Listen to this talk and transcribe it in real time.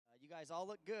guys all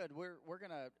look good. We're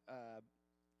gonna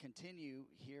continue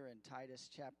here in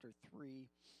Titus chapter 3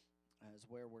 is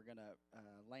where we're gonna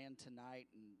land tonight.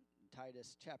 In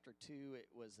Titus chapter 2, it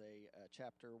was a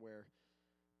chapter where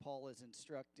Paul is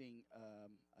instructing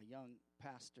a young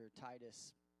pastor,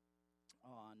 Titus,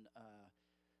 on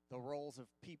the roles of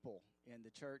people in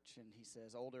the church, and he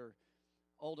says, older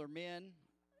men,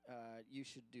 you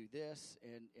should do this.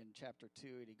 And in chapter 2,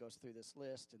 and he goes through this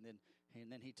list, and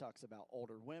then he talks about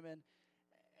older women.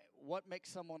 What makes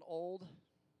someone old?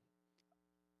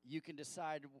 You can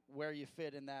decide where you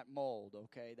fit in that mold.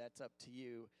 Okay, that's up to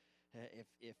you.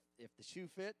 If the shoe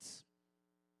fits,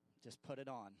 just put it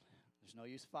on. There's no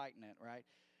use fighting it, right?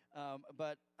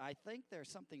 But I think there's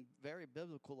something very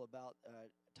biblical about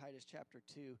Titus chapter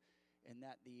 2, in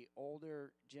that the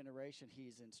older generation,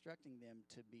 he's instructing them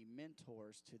to be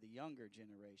mentors to the younger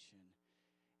generation.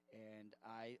 And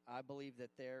I believe that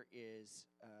there is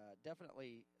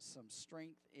definitely some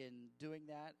strength in doing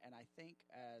that. And I think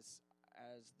as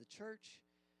the church,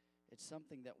 it's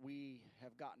something that we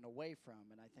have gotten away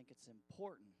from, and I think it's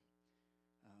important.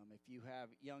 If you have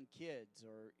young kids,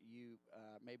 or you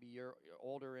maybe you're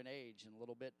older in age and a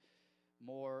little bit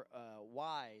more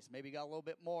wise, maybe got a little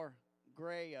bit more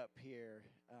gray up here,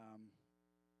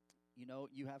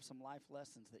 you have some life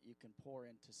lessons that you can pour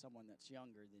into someone that's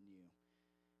younger than you,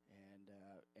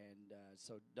 and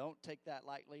so don't take that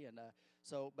lightly. And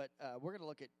but we're going to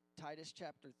look at Titus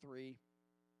chapter 3.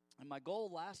 And my goal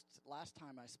last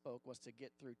time I spoke was to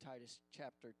get through Titus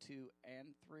chapter 2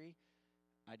 and 3.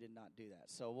 I did not do that.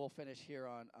 So we'll finish here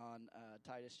on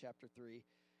Titus chapter 3.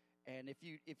 And if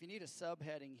you need a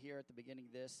subheading here at the beginning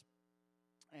of this,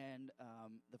 and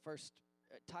the first,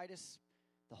 Titus,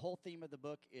 the whole theme of the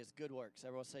book is good works.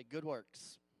 Everyone say good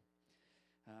works.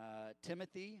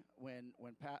 Timothy, when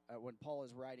Paul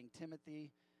is writing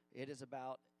Timothy, it is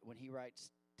about, when he writes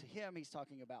to him, he's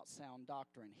talking about sound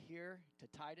doctrine. Here to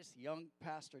Titus, young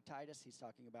pastor Titus, he's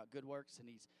talking about good works, and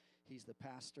he's the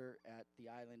pastor at the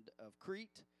island of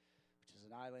Crete, which is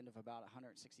an island of about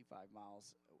 165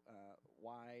 miles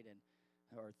wide,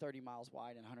 or 30 miles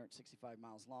wide and 165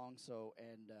 miles long. So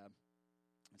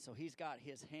so he's got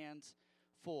his hands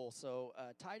full. So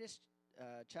Titus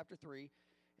chapter 3.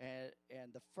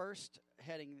 And the first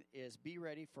heading is be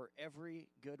ready for every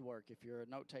good work. If you're a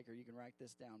note taker, you can write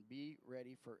this down. Be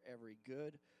ready for every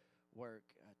good work.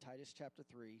 Titus chapter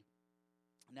 3.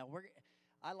 Now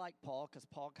I like Paul because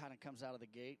Paul kind of comes out of the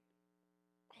gate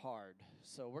hard.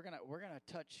 So we're gonna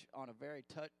touch on a very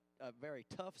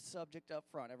tough subject up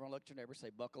front. Everyone look at your neighbor,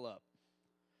 say buckle up.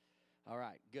 All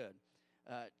right, good.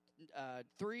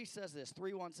 3 says this.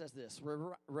 3:1 says this.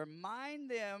 Remind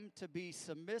them to be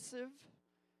submissive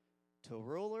to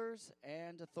rulers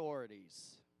and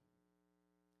authorities,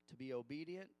 to be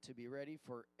obedient, to be ready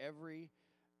for every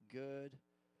good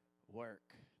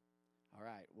work. All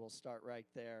right, we'll start right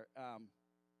there.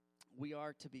 We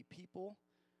are to be people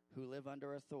who live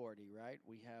under authority, right?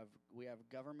 We have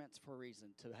governments for a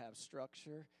reason, to have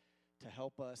structure, to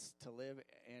help us to live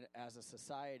as a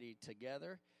society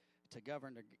together, to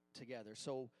govern together.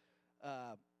 So,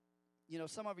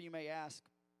 some of you may ask,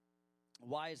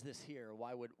 why is this here?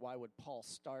 Why would Paul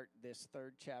start this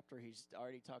third chapter? He's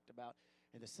already talked about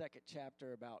in the second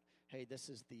chapter about, hey, this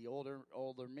is the older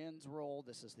men's role,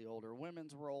 this is the older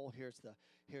women's role, here's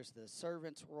the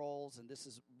servants' roles, and this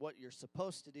is what you're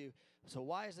supposed to do. So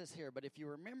why is this here? But if you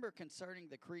remember concerning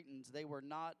the Cretans, they were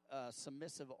not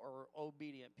submissive or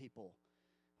obedient people.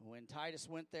 When Titus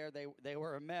went there, they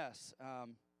were a mess.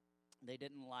 They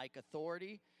didn't like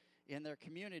authority in their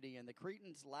community, and the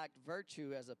Cretans lacked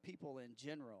virtue as a people in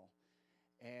general.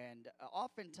 And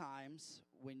oftentimes,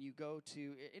 when you go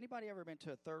to, anybody ever been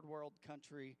to a third world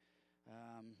country?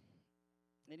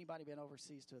 Anybody been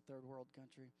overseas to a third world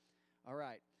country? All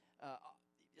right.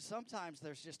 Sometimes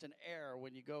there's just an air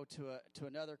when you go to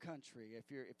another country.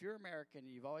 If you're American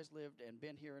and you've always lived and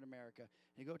been here in America,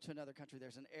 and you go to another country,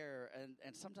 there's an air,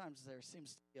 and sometimes there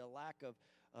seems to be a lack of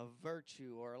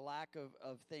virtue, or a lack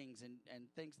of things, and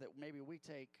things that maybe we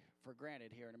take for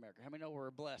granted here in America. How many know we're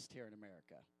blessed here in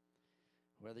America?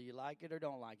 Whether you like it or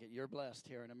don't like it, you're blessed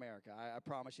here in America. I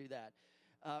promise you that.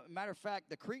 Matter of fact,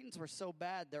 the Cretans were so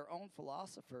bad, their own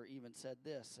philosopher even said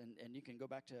this, and you can go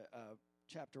back to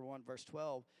chapter 1, verse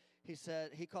 12.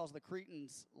 He calls the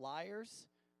Cretans liars,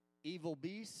 evil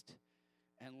beasts,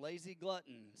 and lazy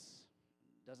gluttons.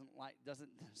 Doesn't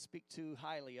speak too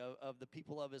highly of the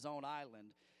people of his own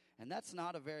island. And that's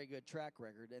not a very good track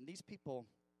record. And these people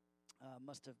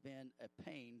must have been a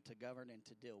pain to govern and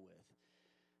to deal with.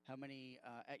 How many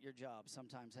at your job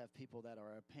sometimes have people that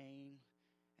are a pain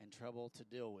and trouble to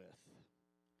deal with?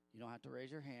 You don't have to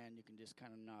raise your hand. You can just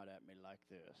kind of nod at me like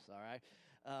this, all right?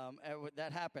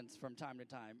 That happens from time to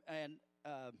time. And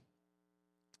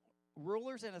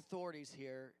rulers and authorities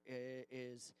here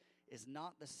is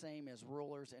not the same as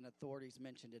rulers and authorities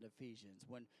mentioned in Ephesians.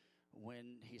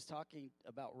 When he's talking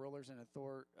about rulers and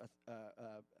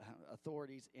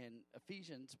authorities in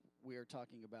Ephesians, we are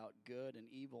talking about good and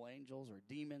evil angels or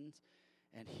demons.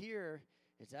 And here,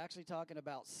 it's actually talking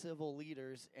about civil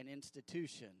leaders and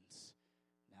institutions.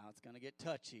 Now it's going to get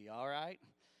touchy, all right?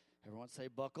 Everyone say,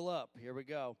 buckle up. Here we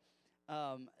go.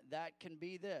 That can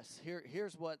be this.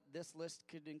 Here's what this list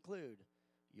could include.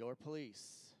 Your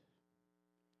police,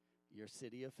 your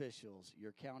city officials,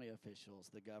 your county officials,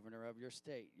 the governor of your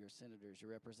state, your senators,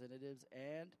 your representatives,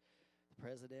 and the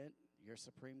president, your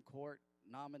Supreme Court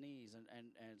nominees,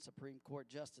 and Supreme Court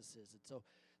justices. And so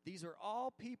these are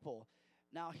all people.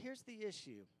 Now, here's the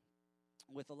issue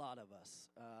with a lot of us.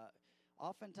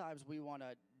 Oftentimes, we want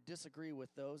to disagree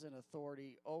with those in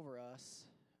authority over us,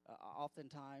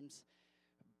 oftentimes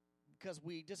because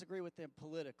we disagree with them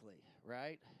politically,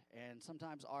 right? And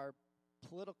sometimes our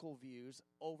political views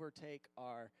overtake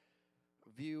our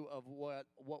view of what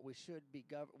we should be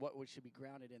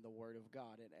grounded in the Word of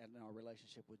God and in our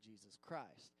relationship with Jesus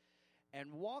Christ.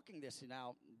 And walking this,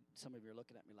 now, some of you are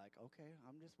looking at me like, okay,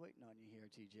 I'm just waiting on you here,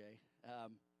 TJ.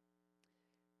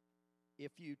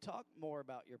 If you talk more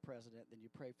about your president than you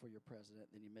pray for your president,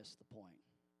 then you miss the point.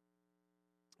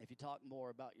 If you talk more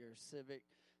about your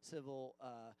civil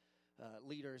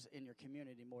leaders in your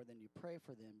community more than you pray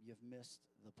for them, you've missed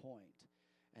the point.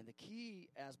 And the key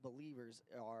as believers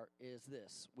is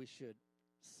this. We should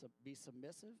be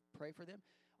submissive, pray for them.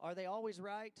 Are they always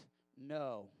right?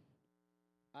 No.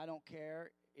 I don't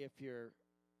care if you're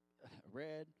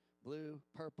red, blue,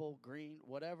 purple, green,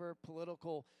 whatever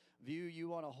political view you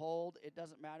want to hold. It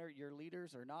doesn't matter. Your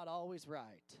leaders are not always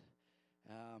right.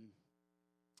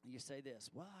 You say this,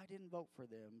 well, I didn't vote for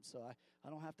them, so I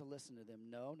don't have to listen to them.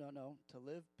 No. To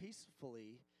live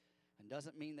peacefully and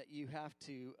doesn't mean that you have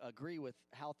to agree with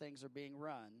how things are being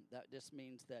run. That just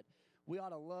means that we ought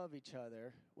to love each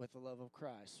other with the love of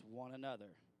Christ, one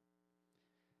another.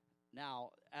 Now,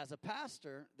 as a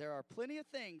pastor, there are plenty of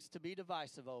things to be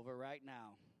divisive over right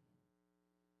now.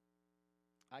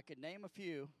 I could name a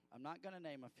few. I'm not going to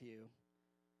name a few.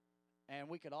 And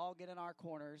we could all get in our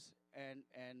corners and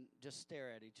just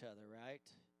stare at each other, right?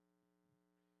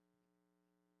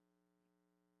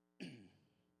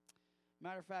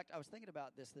 Matter of fact, I was thinking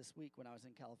about this week when I was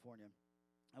in California.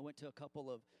 I went to a couple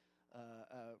of,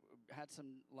 had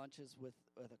some lunches with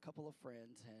a couple of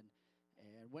friends and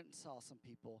went and saw some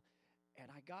people. And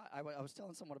I was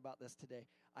telling someone about this today.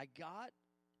 I got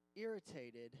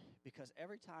irritated because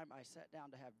every time I sat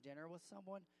down to have dinner with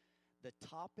someone, the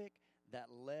topic that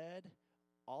led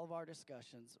all of our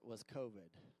discussions was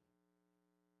COVID.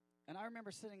 And I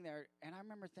remember sitting there, and I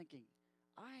remember thinking,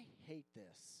 I hate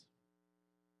this.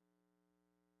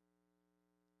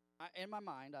 In my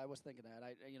mind, I was thinking that.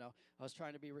 I was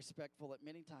trying to be respectful at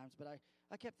many times, but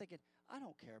I kept thinking, I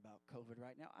don't care about COVID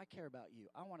right now. I care about you.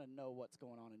 I want to know what's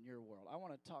going on in your world. I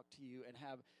want to talk to you and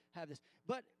have this.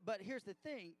 But here's the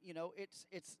thing,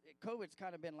 it's COVID's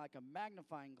kind of been like a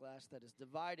magnifying glass that has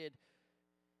divided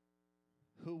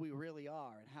who we really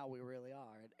are and how we really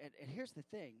are. And here's the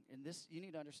thing, and this you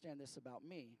need to understand this about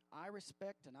me. I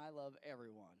respect and I love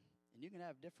everyone. And you can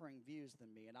have differing views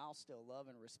than me, and I'll still love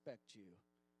and respect you.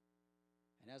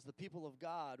 And as the people of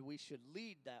God, we should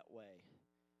lead that way.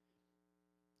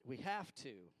 We have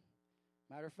to.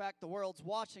 Matter of fact, the world's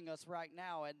watching us right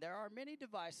now, and there are many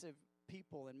divisive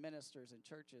people and ministers and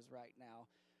churches right now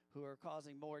who are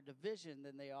causing more division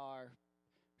than they are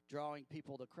drawing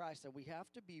people to Christ. And we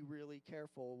have to be really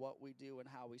careful what we do and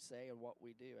how we say and what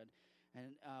we do.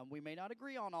 And we may not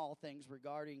agree on all things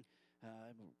regarding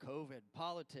COVID,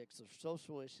 politics, or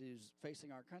social issues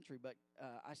facing our country, but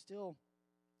I still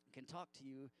can talk to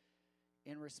you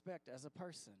in respect as a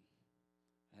person.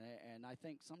 And I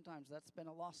think sometimes that's been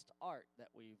a lost art that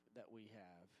we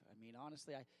have. I mean,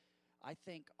 honestly, I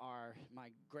think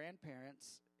my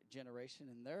grandparents' generation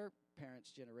and their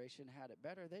parents' generation had it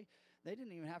better. They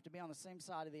didn't even have to be on the same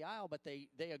side of the aisle, but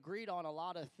they agreed on a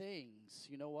lot of things.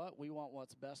 You know what? We want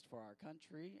what's best for our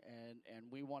country, and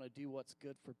we want to do what's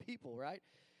good for people, right?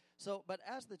 So, but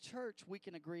as the church, we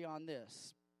can agree on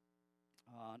this.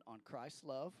 On Christ's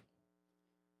love,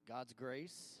 God's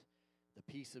grace, the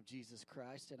peace of Jesus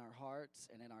Christ in our hearts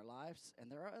and in our lives. And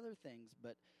there are other things,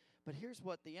 but here's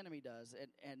what the enemy does.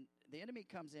 And the enemy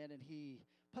comes in and he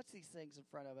puts these things in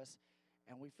front of us,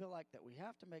 and we feel like that we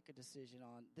have to make a decision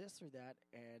on this or that,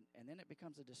 and then it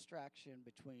becomes a distraction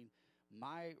between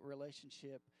my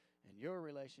relationship and your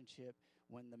relationship.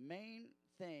 when the main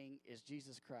thing is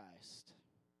Jesus Christ.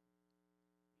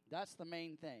 That's the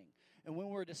main thing. And when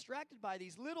we're distracted by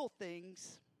these little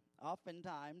things,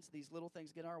 oftentimes these little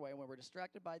things get in our way. When we're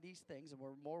distracted by these things and we're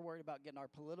more worried about getting our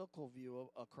political view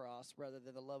across rather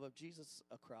than the love of Jesus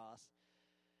across,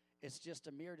 it's just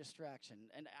a mere distraction.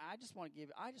 And I just want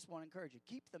to encourage you,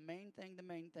 keep the main thing the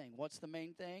main thing. What's the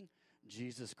main thing?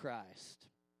 Jesus Christ.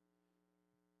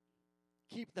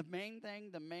 Keep the main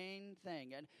thing the main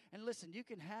thing. And listen, you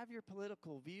can have your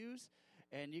political views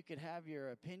and you can have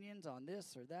your opinions on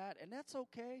this or that, and that's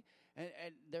okay.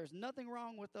 And there's nothing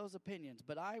wrong with those opinions.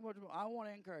 But I want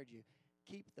to encourage you,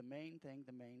 keep the main thing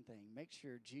the main thing. Make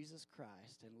sure Jesus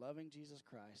Christ and loving Jesus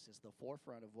Christ is the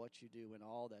forefront of what you do and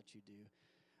all that you do.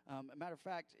 A matter of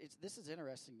fact, this is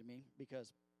interesting to me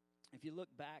because if you look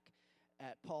back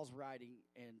at Paul's writing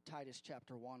in Titus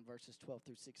chapter 1, verses 12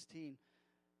 through 16,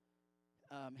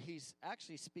 he's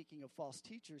actually speaking of false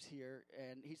teachers here,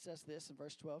 and he says this in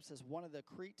verse 12, says, one of the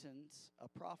Cretans, a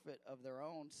prophet of their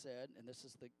own, said, and this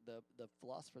is the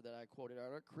philosopher that I quoted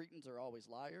earlier, Cretans are always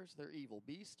liars, they're evil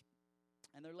beasts,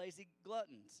 and they're lazy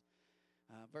gluttons.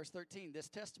 Verse 13, this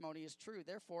testimony is true,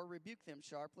 therefore rebuke them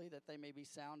sharply that they may be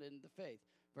sound in the faith.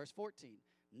 Verse 14,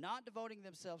 not devoting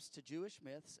themselves to Jewish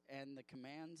myths and the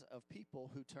commands of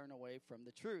people who turn away from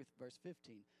the truth. Verse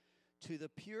 15, to the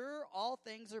pure all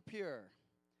things are pure,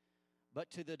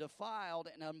 but to the defiled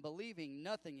and unbelieving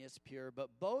nothing is pure, but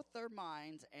both their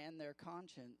minds and their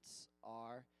conscience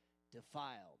are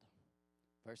defiled.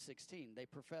 Verse 16, they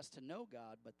profess to know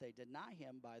God, but they deny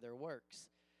him by their works.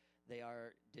 They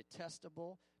are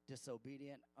detestable,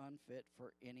 disobedient, unfit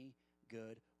for any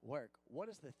good work. What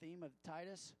is the theme of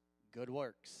Titus? Good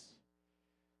works.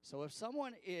 So if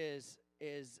someone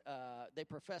they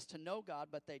profess to know God,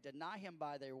 but they deny him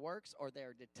by their works, or they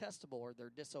are detestable, or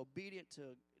they're disobedient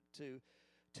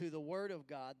to the word of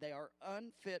God, they are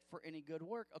unfit for any good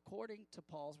work, according to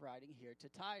Paul's writing here to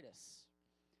Titus.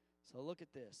 So look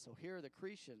at this. So here are the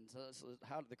Cretans.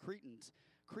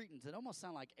 Cretans, it almost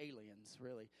sound like aliens,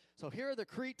 really. So here are the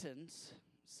Cretans.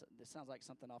 This sounds like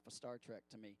something off of Star Trek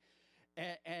to me.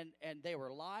 And they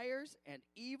were liars and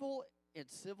evil in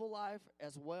civil life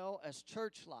as well as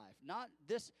church life.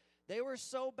 They were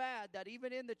so bad that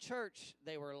even in the church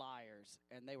they were liars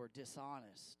and they were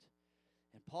dishonest.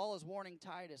 And Paul is warning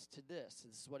Titus to this.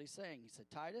 This is what he's saying. He said,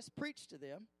 Titus, preach to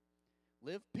them,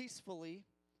 live peacefully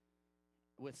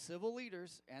with civil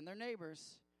leaders and their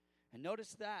neighbors. And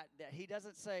notice that he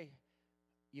doesn't say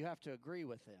you have to agree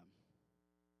with them.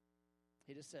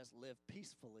 He just says live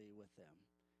peacefully with them.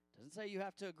 Doesn't say you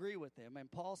have to agree with them.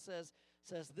 And Paul says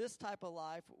this type of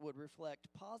life would reflect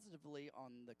positively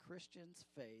on the Christian's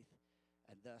faith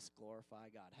and thus glorify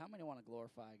God. How many want to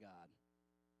glorify God?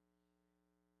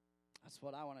 That's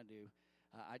what I want to do.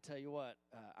 I tell you what,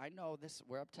 I know this,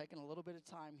 we're taking a little bit of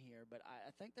time here, but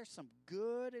I think there's some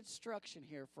good instruction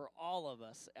here for all of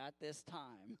us at this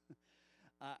time.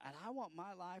 And I want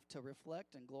my life to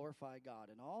reflect and glorify God.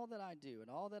 In all that I do and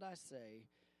all that I say,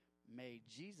 may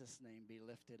Jesus' name be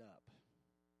lifted up.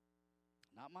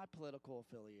 Not my political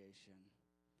affiliation.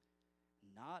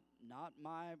 Not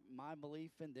my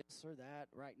belief in this or that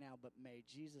right now, but may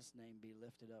Jesus' name be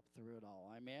lifted up through it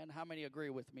all. Amen. How many agree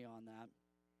with me on that?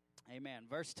 Amen.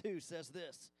 Verse 2 says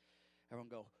this. Everyone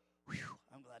go, whew,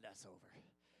 I'm glad that's over.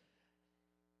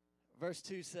 Verse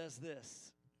 2 says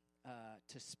this,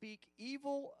 to speak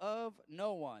evil of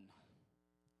no one.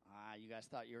 You guys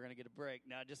thought you were going to get a break.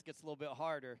 Now it just gets a little bit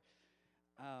harder.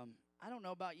 I don't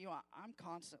know about you. I'm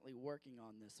constantly working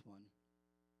on this one.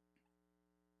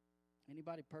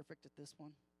 Anybody perfect at this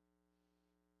one?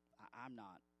 I'm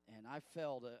not. And I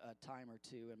failed a time or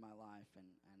two in my life, and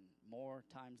more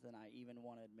times than I even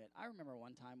want to admit. I remember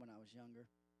one time when I was younger.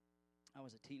 I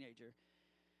was a teenager,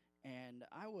 and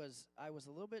I was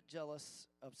a little bit jealous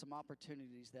of some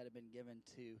opportunities that had been given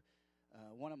to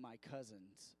one of my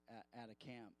cousins at a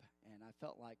camp, and I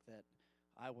felt like that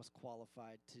I was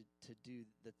qualified to do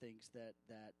the things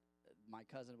that my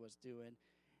cousin was doing,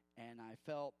 and I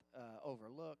felt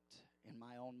overlooked in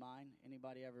my own mind.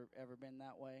 Anybody ever been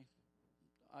that way?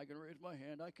 I can raise my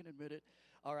hand. I can admit it.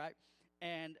 All right.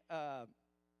 And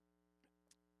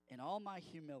in all my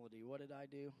humility, what did I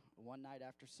do? One night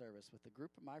after service with a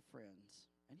group of my friends,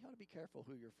 and you ought to be careful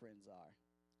who your friends are,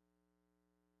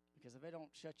 because if they don't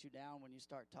shut you down when you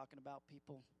start talking about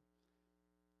people,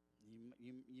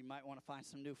 you might want to find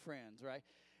some new friends, right?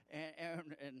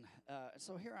 And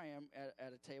so here I am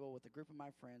at a table with a group of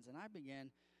my friends, and I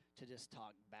began to just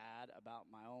talk bad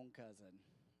about my own cousin.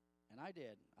 And I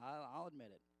did. I'll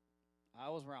admit it. I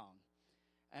was wrong.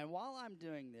 And while I'm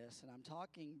doing this, and I'm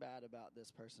talking bad about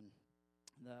this person,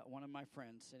 one of my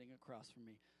friends sitting across from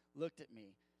me looked at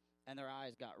me, and their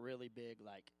eyes got really big,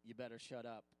 like, you better shut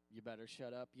up. You better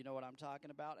shut up. You know what I'm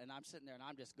talking about? And I'm sitting there, and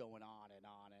I'm just going on and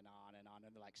on and on and on.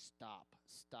 And they're like, stop,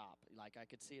 stop. Like, I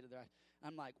could see it in their eyes.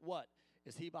 I'm like, what?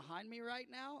 Is he behind me right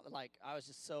now? Like, I was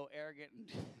just so arrogant and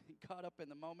caught up in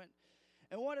the moment.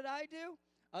 And what did I do?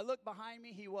 I looked behind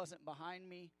me. He wasn't behind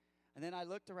me. And then I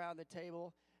looked around the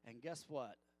table, and guess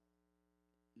what?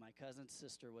 My cousin's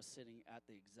sister was sitting at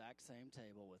the exact same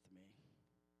table with me.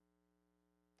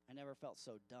 I never felt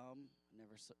so dumb. I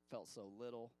never felt so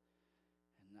little.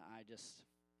 And I just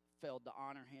failed to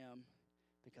honor him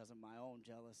because of my own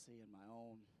jealousy and my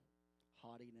own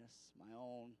haughtiness, my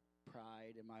own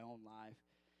pride in my own life.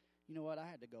 You know what? I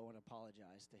had to go and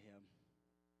apologize to him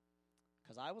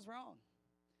because I was wrong.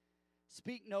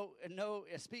 Speak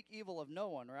evil of no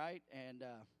one, right? And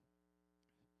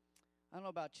I don't know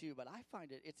about you, but I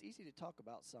find it's easy to talk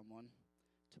about someone,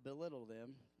 to belittle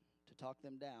them, to talk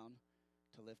them down,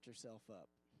 to lift yourself up.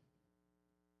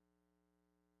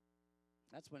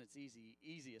 That's when it's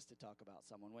easiest to talk about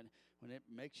someone, when it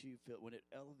makes you feel, when it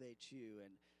elevates you.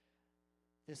 And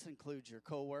this includes your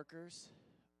coworkers,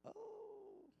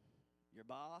 your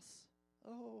boss,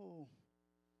 your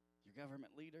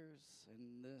government leaders,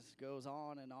 and this goes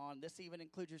on and on. This even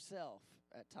includes yourself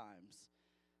at times.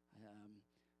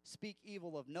 Speak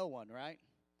evil of no one, right?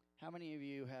 How many of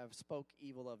you have spoke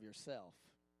evil of yourself?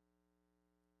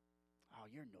 Oh,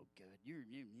 you're no good.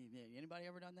 Anybody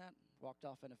ever done that? Walked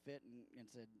off in a fit and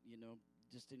said,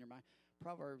 just in your mind.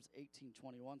 Proverbs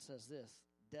 18:21 says this: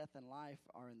 death and life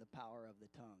are in the power of the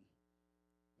tongue.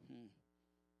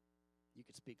 You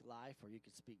could speak life or you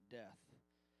could speak death.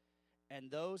 And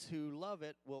those who love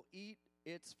it will eat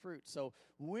its fruit. So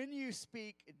when you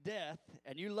speak death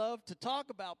and you love to talk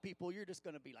about people, you're just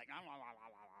going to be like,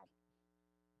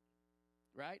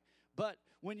 right? But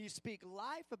when you speak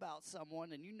life about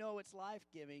someone and you know it's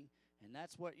life-giving, and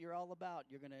that's what you're all about,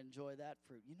 you're going to enjoy that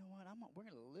fruit. You know what? We're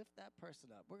going to lift that person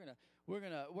up. We're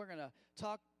going to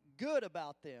talk good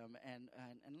about them. And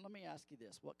let me ask you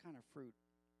this: what kind of fruit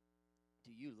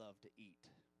do you love to eat?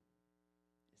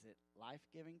 Is it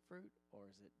life-giving fruit or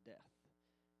is it death?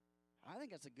 I think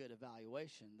that's a good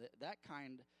evaluation. That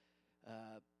kind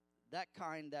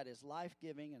that is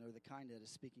life-giving, and or the kind that is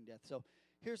speaking death. So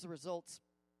here's the results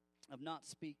of not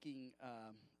speaking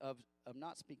of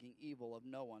not speaking evil of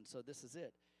no one. So this is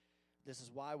it. This is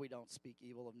why we don't speak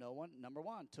evil of no one. Number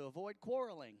one, to avoid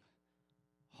quarreling.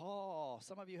 Oh,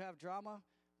 some of you have drama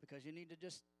because you need to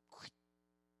just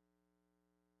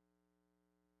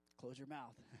close your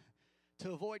mouth.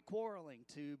 To avoid quarreling,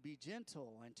 to be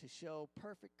gentle, and to show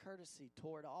perfect courtesy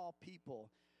toward all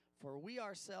people. For we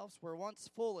ourselves were once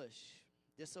foolish,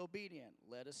 disobedient,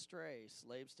 led astray,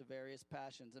 slaves to various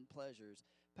passions and pleasures,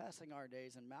 passing our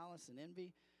days in malice and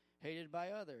envy, hated by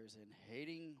others, and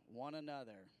hating one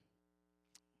another.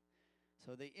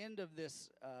 So the end of this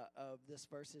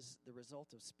verse is the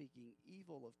result of speaking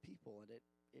evil of people, and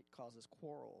it causes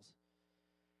quarrels.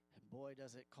 And boy,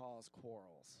 does it cause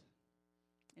quarrels.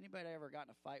 Anybody ever gotten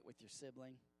in a fight with your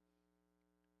sibling?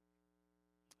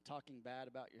 Talking bad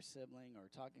about your sibling or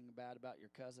talking bad about your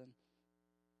cousin?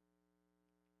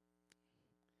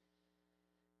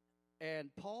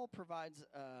 And Paul provides,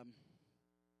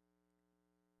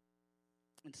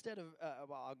 instead of,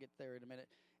 I'll get there in a minute.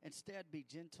 Instead, be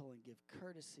gentle and give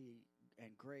courtesy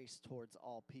and grace towards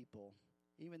all people,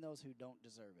 even those who don't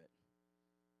deserve it.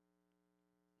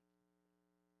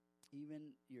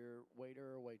 Even your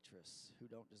waiter or waitress who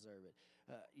don't deserve it.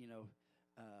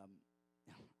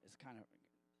 It's kind of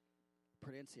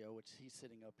Prudencio, which he's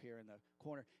sitting up here in the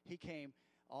corner. He came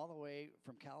all the way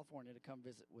from California to come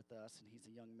visit with us, and he's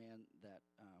a young man that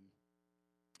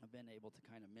I've been able to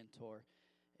kind of mentor.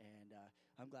 And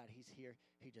I'm glad he's here.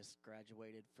 He just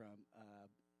graduated from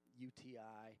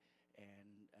UTI,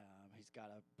 and he's got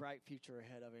a bright future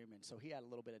ahead of him. And so he had a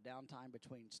little bit of downtime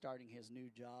between starting his new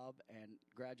job and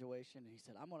graduation. And he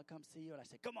said, I'm going to come see you. And I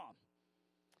said, come on.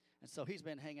 And so he's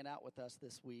been hanging out with us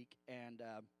this week. And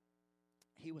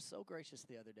he was so gracious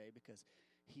the other day because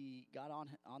he got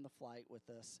on the flight with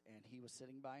us, and he was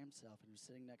sitting by himself, and he was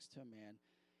sitting next to a man.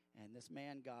 And this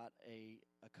man got a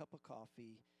cup of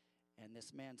coffee, and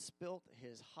this man spilt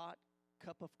his hot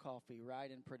cup of coffee right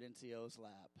in Prudencio's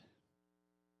lap.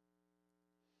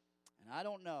 And I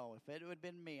don't know, if it would have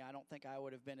been me, I don't think I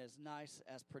would have been as nice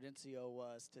as Prudencio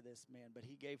was to this man, but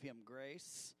he gave him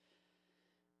grace.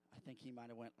 I think he might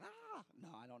have went, no,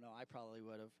 I don't know, I probably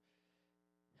would have.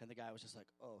 And the guy was just like,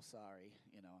 oh, sorry,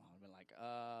 I'd been like,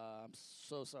 I'm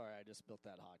so sorry I just spilled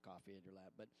that hot coffee in your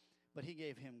lap. But he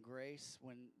gave him grace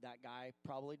when that guy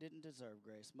probably didn't deserve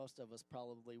grace. Most of us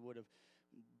probably would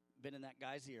been in that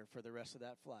guy's ear for the rest of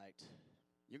that flight.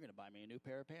 You're going to buy me a new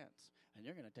pair of pants, and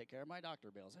you're going to take care of my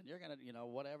doctor bills, and you're going to,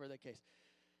 whatever the case.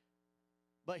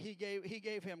 But he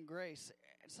gave him grace.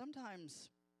 And sometimes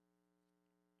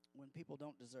when people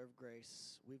don't deserve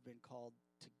grace, we've been called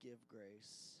to give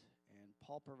grace. And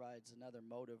Paul provides another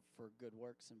motive for good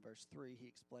works in verse 3. He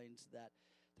explains that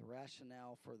the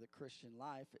rationale for the Christian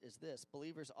life is this: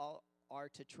 believers all are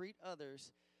to treat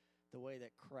others the way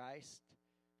that Christ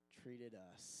treated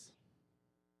us,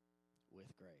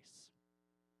 with grace.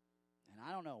 And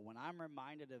I don't know, when I'm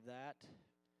reminded of that,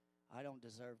 I don't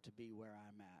deserve to be where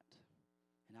I'm at.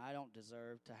 And I don't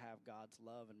deserve to have God's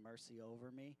love and mercy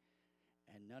over me.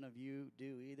 And none of you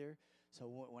do either. So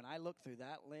when I look through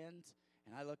that lens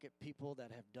and I look at people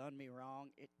that have done me wrong,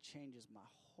 it changes my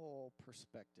whole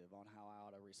perspective on how I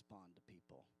ought to respond to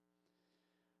people.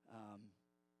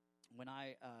 When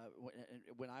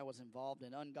I was involved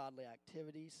in ungodly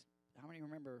activities, how many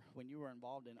remember when you were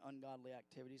involved in ungodly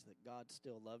activities that God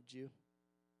still loved you?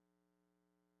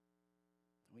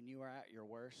 When you were at your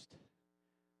worst,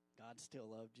 God still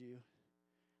loved you.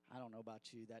 I don't know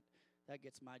about you. That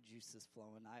gets my juices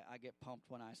flowing. I get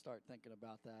pumped when I start thinking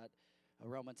about that.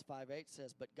 Romans 5:8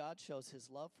 says, "But God shows his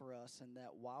love for us in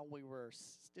that while we were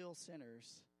still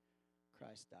sinners,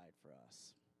 Christ died for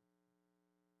us."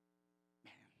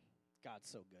 Man, God's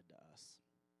so good to us.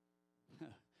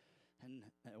 And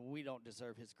we don't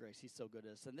deserve his grace. He's so good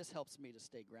to us. And this helps me to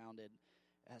stay grounded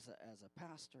as a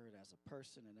pastor and as a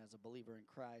person and as a believer in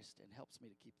Christ, and helps me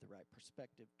to keep the right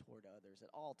perspective toward others at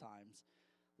all times.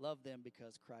 Love them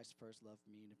because Christ first loved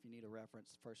me. And if you need a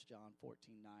reference, 1 John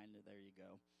 14:9, there you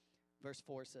go. Verse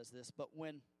 4 says this: "But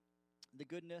when the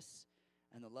goodness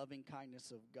and the loving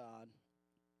kindness of God,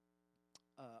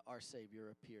 our Savior,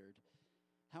 appeared."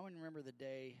 How many remember the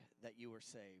day that you were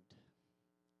saved?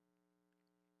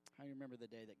 How many remember the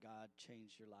day that God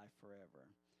changed your life forever?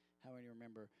 How many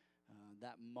remember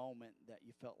that moment that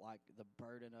you felt like the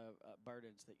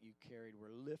burdens that you carried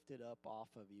were lifted up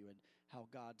off of you, and how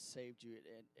God saved you,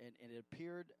 and it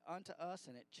appeared unto us,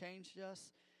 and it changed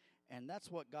us? And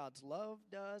that's what God's love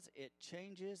does. It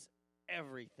changes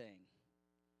everything.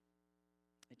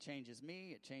 It changes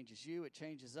me, it changes you, it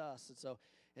changes us. And so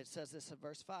it says this in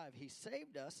verse 5, "He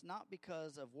saved us not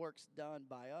because of works done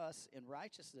by us in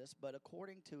righteousness, but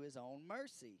according to his own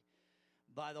mercy,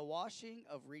 by the washing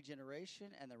of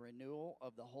regeneration and the renewal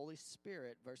of the Holy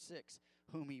Spirit," verse 6,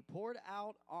 "whom he poured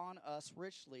out on us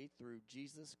richly through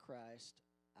Jesus Christ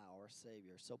our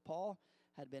Savior." So Paul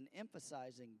had been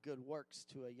emphasizing good works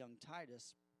to a young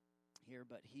Titus here,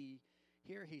 but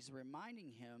he's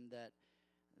reminding him that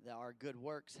our good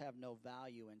works have no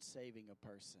value in saving a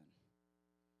person.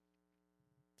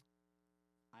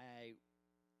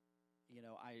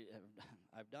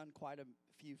 I've done quite a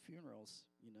few funerals,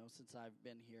 since I've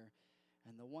been here.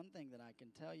 And the one thing that I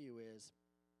can tell you is,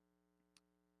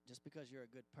 just because you're a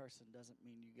good person doesn't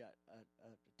mean you got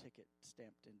a ticket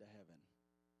stamped into heaven.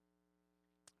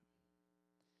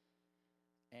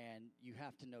 And you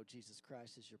have to know Jesus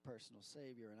Christ as your personal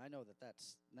Savior. And I know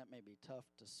that may be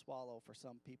tough to swallow for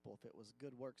some people. If it was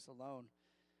good works alone,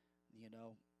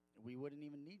 we wouldn't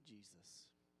even need Jesus.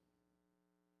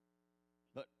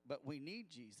 But we need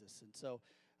Jesus. And so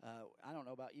I don't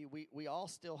know about you. We all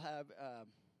still have,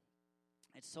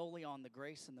 it's solely on the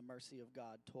grace and the mercy of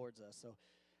God towards us. So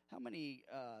how many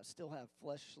still have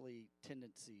fleshly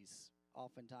tendencies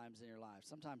oftentimes in your life?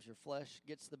 Sometimes your flesh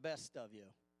gets the best of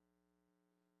you.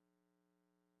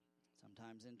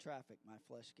 Sometimes in traffic, my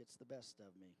flesh gets the best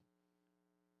of me.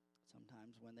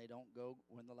 Sometimes when they don't go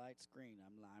when the light's green,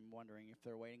 I'm wondering if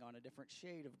they're waiting on a different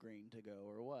shade of green to go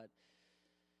or what.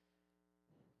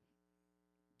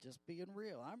 Just being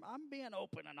real. I'm being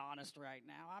open and honest right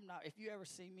now. I'm not. If you ever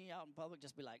see me out in public,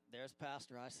 just be like, "There's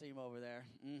Pastor. I see him over there."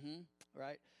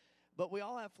 Right? But we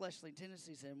all have fleshly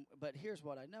tendencies, but here's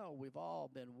what I know. We've all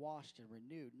been washed and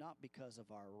renewed, not because of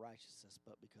our righteousness,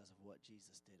 but because of what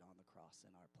Jesus did on the cross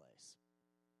in our place.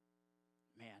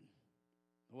 Man,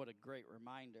 what a great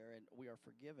reminder. And we are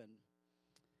forgiven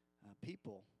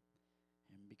people.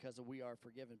 And because we are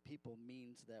forgiven people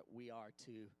means that we are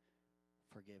to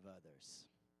forgive others.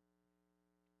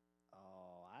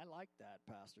 Oh, I like that,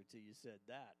 Pastor, till you said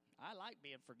that. I like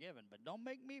being forgiven, but don't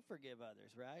make me forgive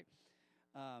others, right?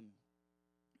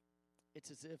 It's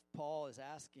as if Paul is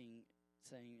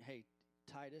saying, "Hey,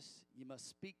 Titus, you must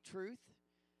speak truth.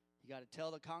 You got to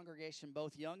tell the congregation,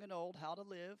 both young and old, how to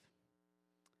live.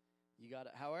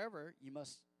 However, you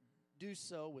must do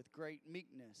so with great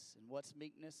meekness." And what's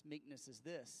meekness? Meekness is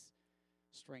this: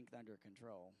 strength under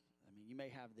control. I mean, you may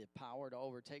have the power to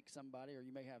overtake somebody, or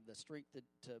you may have the strength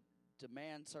to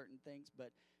demand certain things,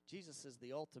 but Jesus is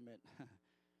the ultimate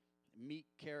meek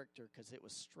character because it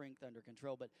was strength under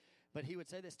control. But he would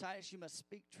say this, Titus, you must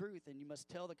speak truth, and you must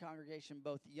tell the congregation,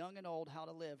 both young and old, how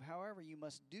to live. However, you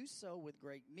must do so with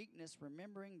great meekness,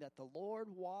 remembering that the Lord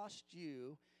washed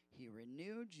you, he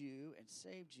renewed you, and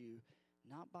saved you,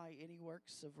 not by any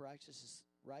works of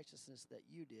righteousness that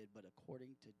you did, but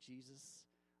according to Jesus'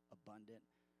 abundant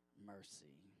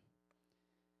mercy.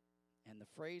 And the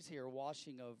phrase here,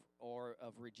 washing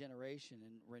of regeneration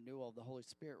and renewal of the Holy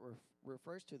Spirit,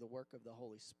 refers to the work of the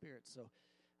Holy Spirit. So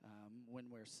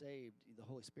when we're saved, the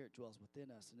Holy Spirit dwells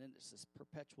within us. And then it's this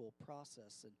perpetual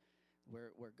process and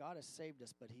where God has saved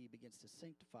us, but he begins to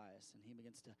sanctify us, and he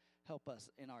begins to help us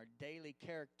in our daily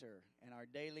character and our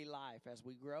daily life. As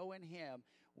we grow in him,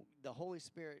 the Holy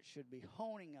Spirit should be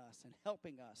honing us and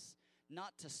helping us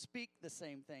not to speak the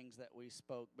same things that we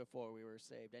spoke before we were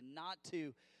saved, and not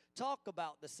to talk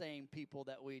about the same people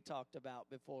that we talked about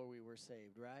before we were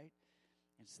saved, right?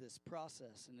 It's this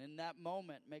process, and in that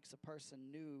moment makes a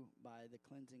person new by the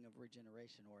cleansing of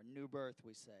regeneration, or a new birth,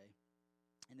 we say.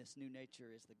 And this new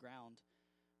nature is the ground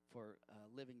for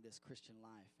living this Christian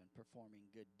life and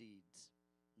performing good deeds,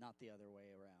 not the other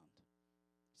way around.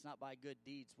 It's not by good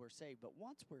deeds we're saved, but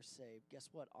once we're saved, guess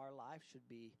what? Our life should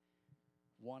be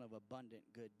one of abundant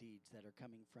good deeds that are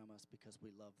coming from us because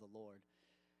we love the Lord.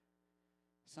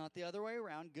 It's not the other way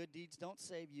around. Good deeds don't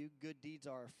save you. Good deeds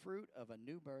are a fruit of a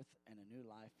new birth and a new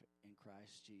life in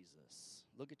Christ Jesus.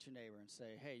 Look at your neighbor and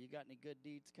say, hey, you got any good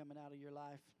deeds coming out of your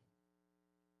life?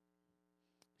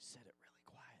 Said it really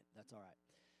quiet. That's all right.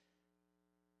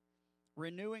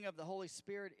 Renewing of the Holy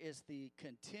Spirit is the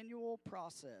continual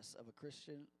process of a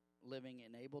Christian living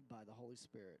enabled by the Holy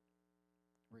Spirit,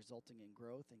 resulting in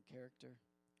growth in character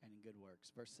and in good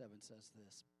works. Verse 7 says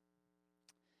this.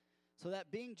 So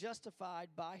that being justified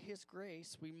by his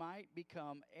grace, we might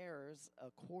become heirs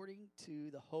according to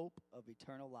the hope of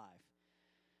eternal life.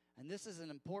 And this is an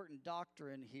important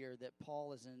doctrine here that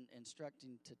Paul is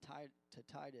instructing to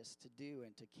Titus to do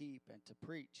and to keep and to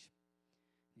preach.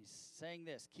 He's saying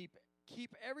this,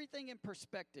 keep everything in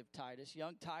perspective, Titus,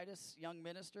 young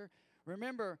minister.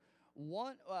 Remember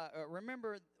what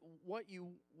you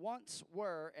once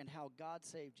were and how God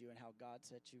saved you and how God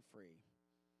set you free.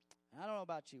 And I don't know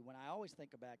about you, when I always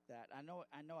think about that, I know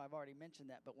I've already mentioned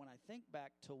that, but when I think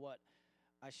back to what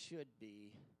I should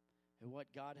be and what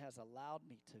God has allowed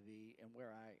me to be and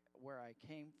where I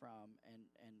came from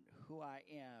and who I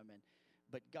am,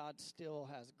 but God still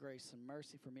has grace and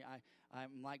mercy for me.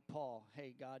 I'm like Paul.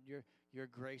 Hey, God, your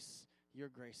grace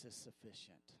is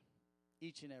sufficient.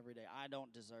 Each and every day. I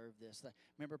don't deserve this.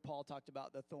 Remember, Paul talked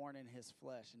about the thorn in his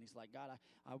flesh, and he's like, God,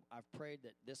 I've prayed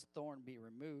that this thorn be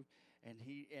removed, and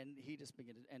he just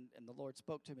began to, and the Lord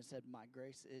spoke to him and said, my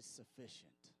grace is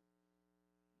sufficient.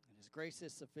 And his grace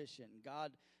is sufficient. And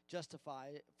God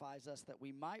justifies us that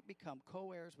we might become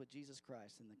co-heirs with Jesus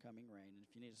Christ in the coming reign. And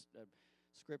if you need a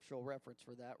scriptural reference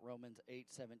for that, Romans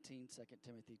 8:17, 2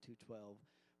 Timothy 2:12.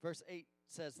 Verse 8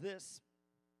 says this,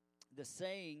 the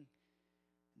saying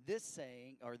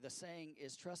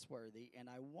is trustworthy, and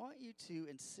I want you to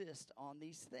insist on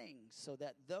these things so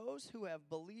that those who have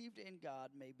believed in God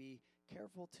may be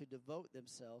careful to devote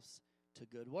themselves to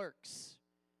good works.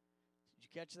 Did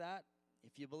you catch that?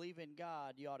 If you believe in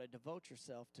God, you ought to devote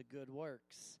yourself to good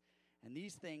works. And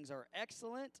these things are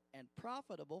excellent and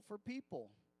profitable for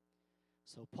people.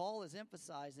 So Paul is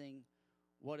emphasizing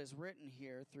what is written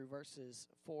here through verses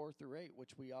 4 through 8,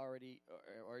 which we already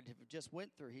or just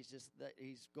went through.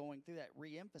 He's going through that,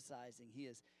 re-emphasizing. He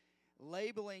is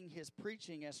labeling his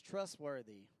preaching as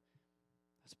trustworthy.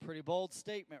 That's a pretty bold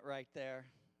statement right there.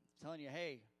 I'm telling you,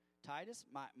 hey, Titus,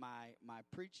 my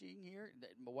preaching here,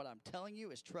 what I'm telling you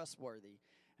is trustworthy.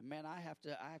 And man, I have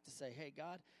to say, hey,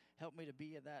 God, help me to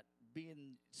be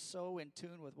being so in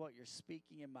tune with what you're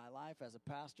speaking in my life as a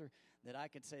pastor that I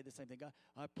can say the same thing. God,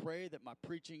 I pray that my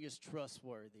preaching is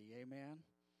trustworthy. Amen.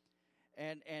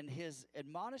 And his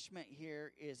admonishment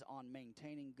here is on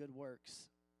maintaining good works,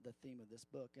 the theme of this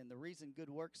book. And the reason good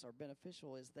works are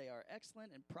beneficial is they are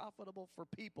excellent and profitable for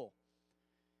people.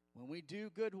 When we do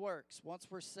good works, once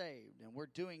we're saved, and we're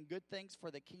doing good things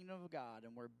for the kingdom of God,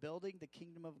 and we're building the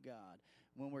kingdom of God,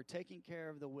 when we're taking care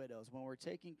of the widows, when we're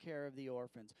taking care of the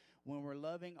orphans, when we're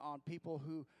loving on people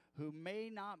who may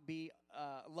not be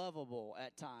lovable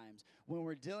at times, when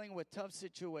we're dealing with tough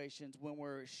situations, when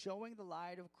we're showing the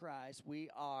light of Christ, we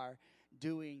are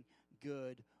doing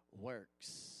good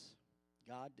works.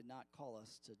 God did not call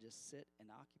us to just sit and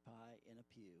occupy in a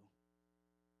pew.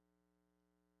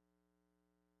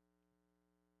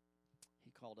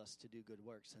 He called us to do good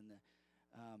works,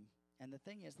 and the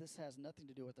thing is, this has nothing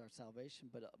to do with our salvation,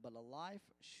 but a life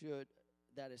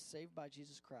that is saved by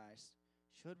Jesus Christ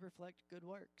should reflect good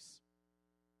works.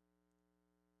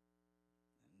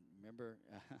 And remember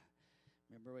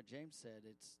what James said.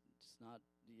 It's not,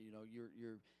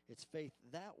 it's faith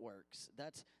that works.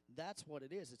 That's what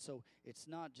it is. It's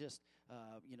not just,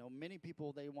 many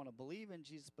people, they want to believe in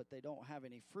Jesus, but they don't have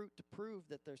any fruit to prove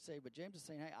that they're saved. But James is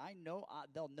saying, hey,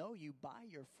 they'll know you by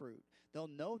your fruit. They'll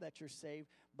know that you're saved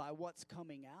by what's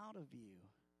coming out of you.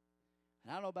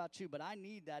 And I don't know about you, but I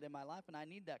need that in my life, and I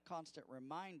need that constant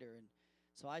reminder. And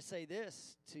so I say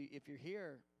this if you're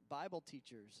here, Bible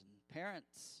teachers and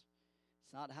parents,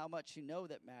 it's not how much you know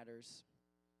that matters.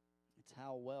 It's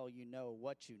how well you know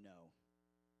what you know.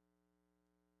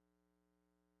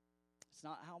 It's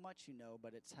not how much you know,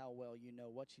 but it's how well you know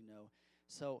what you know.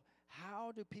 So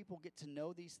how do people get to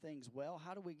know these things well?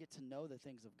 How do we get to know the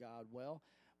things of God well?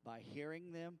 By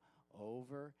hearing them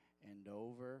over and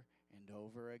over and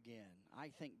over again.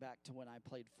 I think back to when I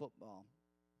played football.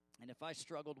 And if I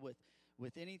struggled with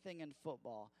anything in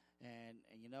football, and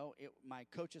my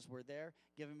coaches were there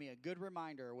giving me a good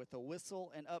reminder with a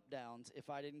whistle and up downs if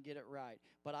I didn't get it right.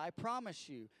 But I promise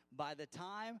you, by the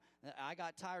time that I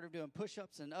got tired of doing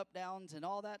push-ups and up downs and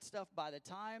all that stuff, by the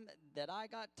time that I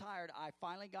got tired, I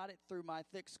finally got it through my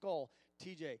thick skull.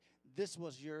 TJ, this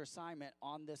was your assignment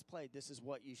on this play. This is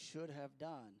what you should have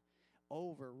done.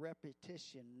 Over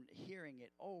repetition, hearing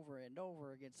it over and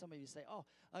over again. Some of you say, oh,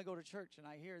 I go to church and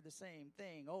I hear the same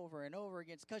thing over and over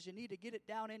again. It's because you need to get it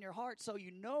down in your heart so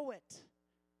you know it.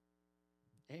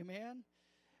 Amen?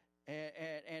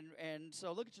 And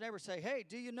so look at your neighbor and say, hey,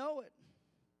 do you know it?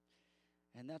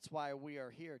 And that's why we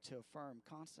are here, to affirm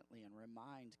constantly and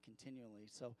remind continually.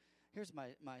 So here's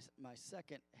my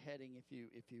second heading, if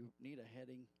you need a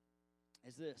heading,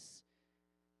 is this: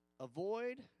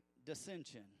 avoid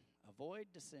dissension. Avoid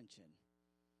dissension.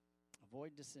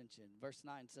 Avoid dissension. Verse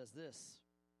 9 says this.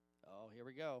 Oh, here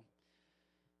we go.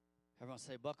 Everyone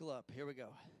say, buckle up. Here we go.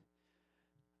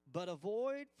 But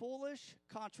avoid foolish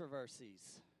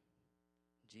controversies,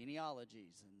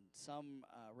 genealogies. And some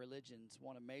religions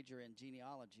want to major in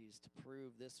genealogies to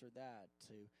prove this or that,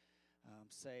 to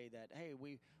say that, hey,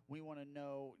 we want to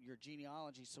know your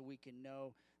genealogy so we can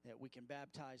know that we can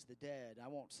baptize the dead. I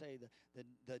won't say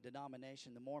the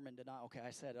denomination, the Mormon denomination. Okay,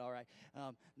 I said it, all right.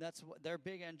 That's what they're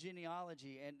big on,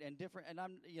 genealogy and different. And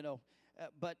I'm,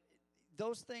 but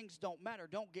those things don't matter.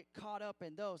 Don't get caught up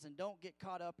in those, and don't get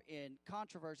caught up in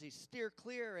controversies. Steer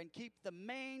clear and keep the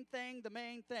main thing the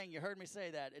main thing. You heard me say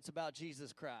that. It's about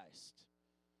Jesus Christ.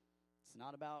 It's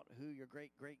not about who your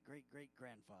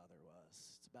great-great-great-great-grandfather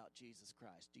was. It's about Jesus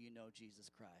Christ. Do you know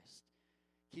Jesus Christ?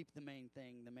 Keep the main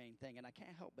thing the main thing. And I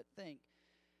can't help but think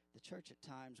the church at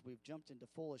times, we've jumped into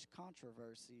foolish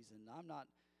controversies. And I'm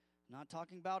not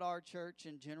talking about our church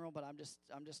in general, but I'm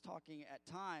just talking at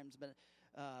times. But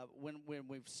when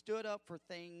we've stood up for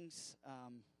things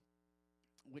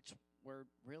which were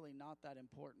really not that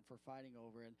important for fighting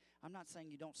over. And I'm not saying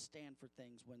you don't stand for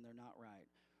things when they're not right.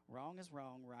 Wrong is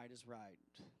wrong, right is right.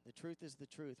 The truth is the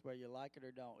truth, whether you like it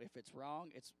or don't. If it's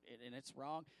wrong, it's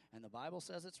wrong, and the Bible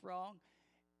says it's wrong,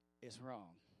 it's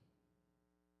wrong.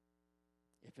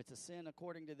 If it's a sin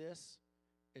according to this,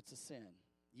 it's a sin.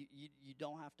 You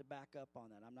don't have to back up on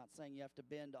that. I'm not saying you have to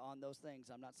bend on those things.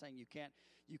 I'm not saying you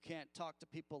can't talk to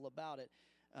people about it.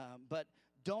 But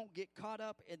don't get caught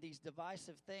up in these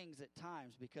divisive things at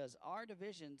times, because our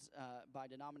divisions by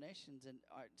denominations and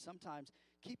sometimes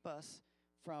keep us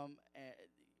from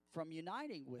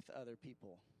uniting with other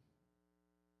people.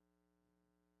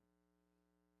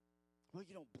 Well,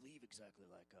 you don't believe exactly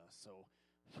like us, so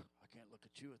I can't look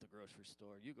at you at the grocery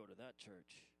store. You go to that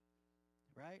church,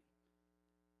 right?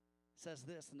 It says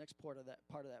this, the next part of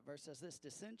that verse says this: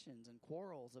 dissensions and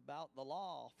quarrels about the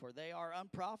law, for they are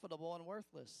unprofitable and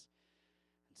worthless.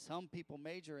 And some people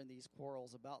major in these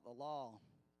quarrels about the law,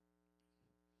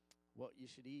 what you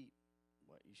should eat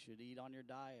on your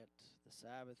diet, the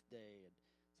Sabbath day. And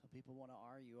some people want to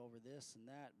argue over this and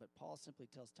that, but Paul simply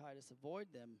tells Titus, avoid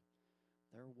them.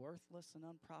 They're worthless and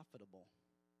unprofitable.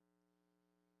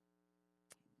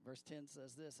 Verse 10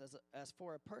 says this: as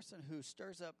for a person who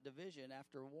stirs up division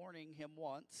after warning him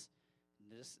once,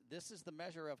 this is the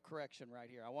measure of correction right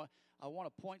here. I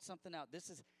want to point something out. This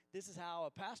is how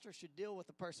a pastor should deal with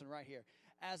a person right here.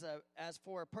 As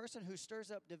for a person who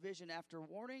stirs up division after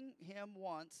warning him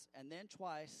once and then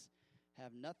twice,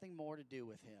 have nothing more to do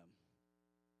with him.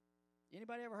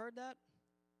 Anybody ever heard that?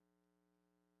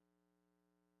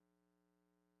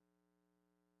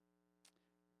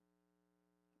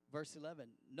 Verse 11,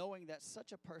 knowing that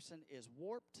such a person is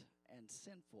warped and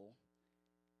sinful,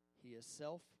 he is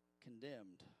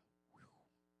self-condemned.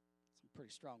 Some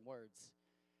pretty strong words.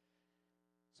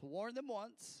 So warn them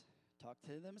once, talk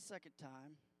to them a second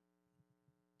time,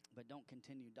 but don't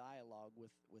continue dialogue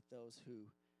with those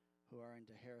who are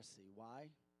into heresy.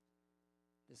 Why?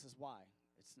 This is why.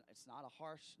 It's not a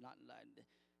harsh,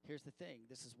 here's the thing.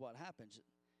 This is what happens.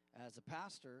 As a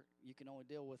pastor, you can only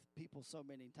deal with people so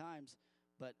many times,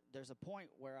 but there's a point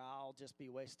where I'll just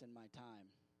be wasting my time.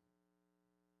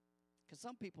 Because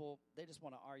some people, they just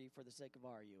want to argue for the sake of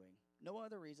arguing. No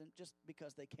other reason, just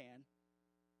because they can.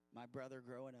 My brother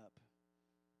growing up.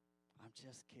 I'm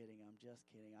just kidding.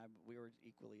 We were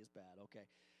equally as bad. Okay.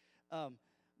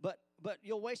 But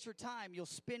you'll waste your time. You'll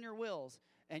spin your wheels,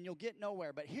 and you'll get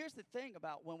nowhere. But here's the thing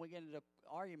about when we get into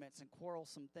arguments and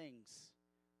quarrelsome things.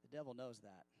 The devil knows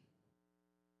that.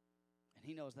 And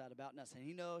he knows that about us. And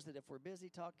he knows that if we're busy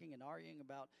talking and arguing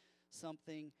about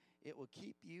something, it will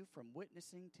keep you from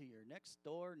witnessing to your next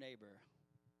door neighbor.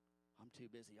 I'm too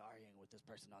busy arguing with this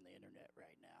person on the internet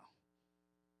right now.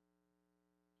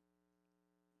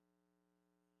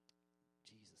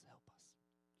 Jesus, help us.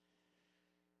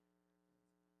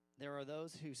 There are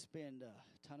those who spend a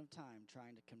ton of time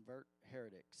trying to convert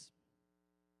heretics.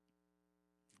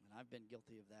 And I've been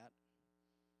guilty of that.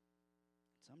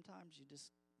 Sometimes you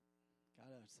just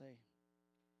got to say,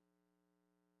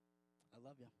 I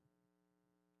love you.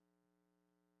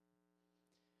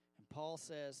 And Paul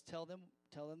says, tell them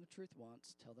the truth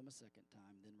once, tell them a second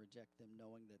time, then reject them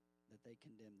knowing that they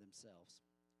condemn themselves.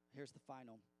 Here's the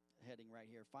final heading right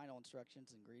here, final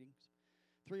instructions and greetings.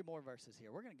 3 more verses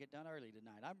here. We're going to get done early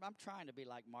tonight. I'm trying to be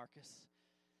like Marcus.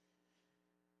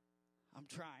 I'm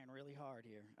trying really hard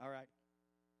here. All right.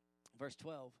 Verse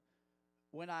 12.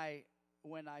 When I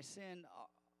send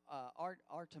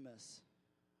Artemis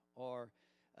or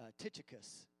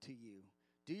Tychicus to you,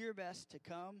 do your best to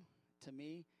come to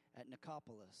me at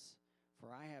Nicopolis,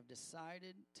 for I have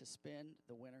decided to spend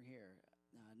the winter here.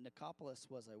 Nicopolis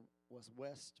was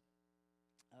west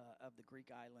of the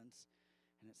Greek islands,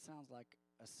 and it sounds like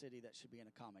a city that should be in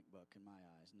a comic book in my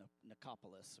eyes.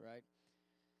 Nicopolis, right?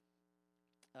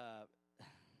 That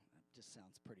just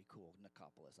sounds pretty cool,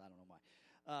 Nicopolis. I don't know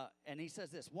why. And he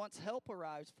says this, once help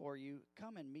arrives for you,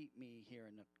 come and meet me here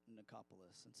in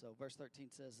Nicopolis. And so verse 13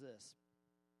 says this,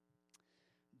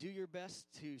 do your best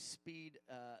to speed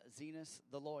Zenas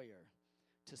the lawyer.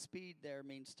 To speed there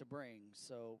means to bring.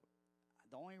 So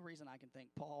the only reason I can think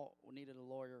Paul needed a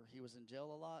lawyer, he was in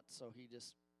jail a lot, so he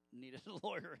just needed a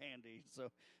lawyer handy.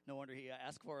 So no wonder he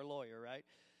asked for a lawyer, right?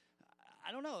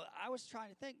 I don't know. I was trying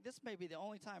to think. This may be the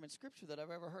only time in Scripture that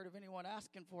I've ever heard of anyone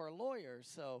asking for a lawyer.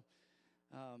 So,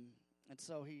 and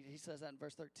so he says that in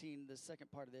verse 13, the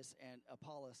second part of this, and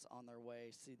Apollos on their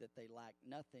way see that they lack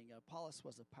nothing. Apollos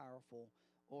was a powerful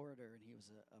orator, and he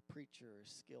was a preacher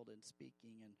skilled in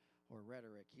speaking or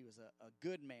rhetoric. He was a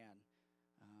good man.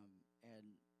 And,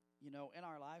 you know, in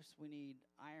our lives, we need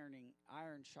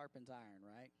iron sharpens iron,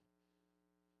 right?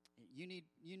 You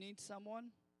need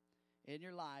someone in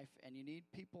your life, and you need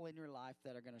people in your life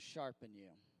that are going to sharpen you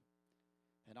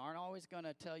and aren't always going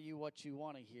to tell you what you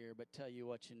want to hear, but tell you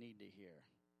what you need to hear.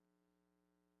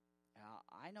 Now,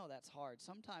 I know that's hard.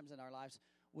 Sometimes in our lives,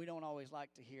 we don't always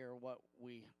like to hear what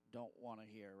we don't want to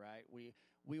hear, right?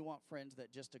 We want friends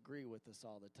that just agree with us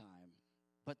all the time.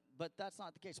 But that's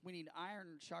not the case. We need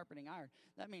iron sharpening iron.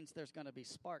 That means there's going to be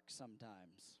sparks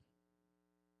sometimes,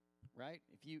 right?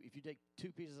 If you take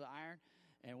 2 pieces of iron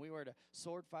and we were to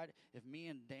sword fight, if me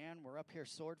and Dan were up here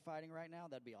sword fighting right now,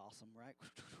 that'd be awesome, right?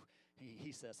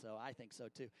 He says so. I think so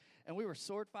too. And we were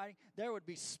sword fighting, there would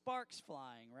be sparks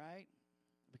flying, right?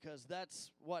 Because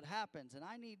that's what happens. And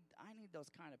I need those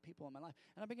kind of people in my life.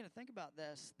 And I began to think about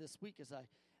this week as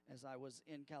I was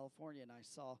in California, and I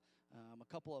saw a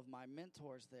couple of my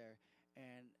mentors there,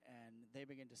 and they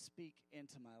began to speak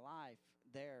into my life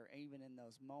there, even in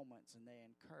those moments, and they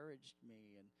encouraged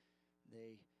me, and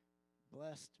they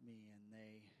blessed me, and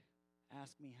they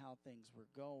asked me how things were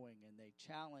going, and they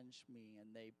challenged me,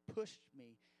 and they pushed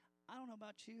me. I don't know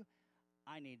about you.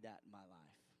 I need that in my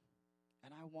life,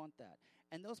 and I want that.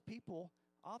 And those people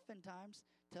oftentimes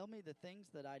tell me the things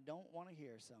that I don't want to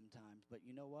hear sometimes, but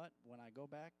you know what? When I go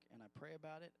back and I pray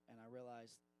about it, and I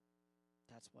realize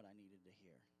that's what I needed to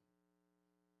hear.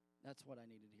 That's what I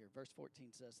needed to hear. Verse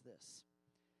 14 says this,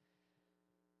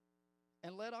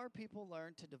 and let our people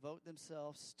learn to devote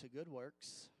themselves to good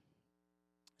works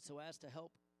so as to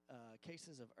help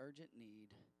cases of urgent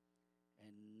need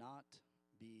and not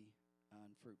be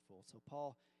unfruitful. So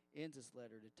Paul ends his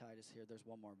letter to Titus here. There's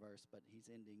one more verse, but he's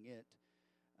ending it.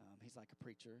 He's like a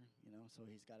preacher, you know, so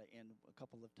he's got to end a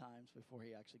couple of times before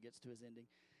he actually gets to his ending.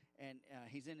 And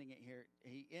he's ending it here.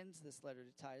 He ends this letter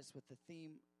to Titus with the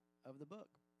theme of the book,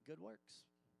 good works.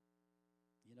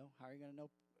 You know, how are you going to know?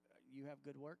 you have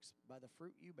good works? By the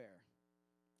fruit you bear.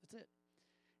 That's it.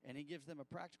 And he gives them a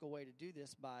practical way to do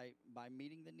this by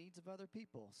meeting the needs of other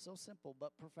people. So simple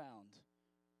but profound.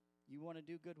 You want to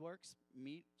do good works?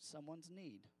 Meet someone's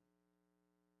need.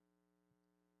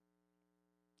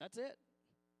 That's it.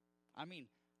 I mean,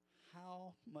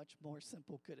 how much more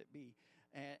simple could it be?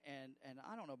 And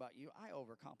I don't know about you. I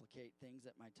overcomplicate things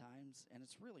at my times, and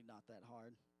it's really not that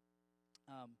hard.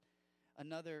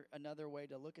 Another way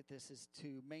to look at this is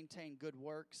to maintain good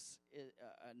works.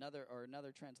 Another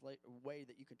way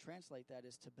that you could translate that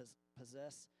is to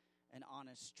possess an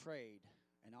honest trade.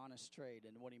 An honest trade.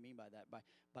 And what do you mean by that?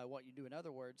 By what you do. In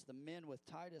other words, the men with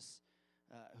Titus,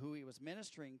 who he was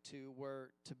ministering to,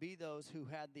 were to be those who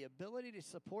had the ability to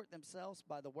support themselves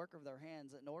by the work of their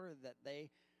hands in order that they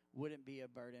wouldn't be a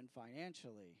burden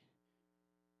financially.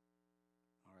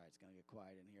 All right, it's going to get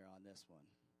quiet in here on this one.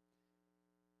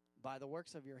 By the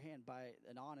works of your hand, by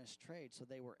an honest trade. So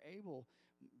they were able,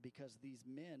 because these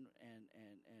men and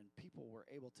people were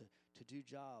able to do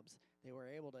jobs, they were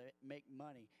able to make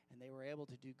money, and they were able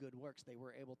to do good works. They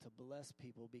were able to bless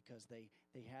people because they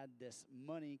had this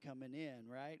money coming in,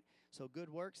 right? So good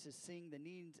works is seeing the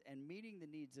needs and meeting the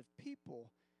needs of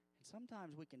people. And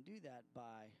sometimes we can do that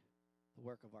by the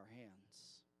work of our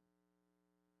hands.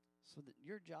 So that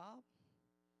your job,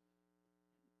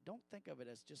 don't think of it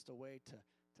as just a way to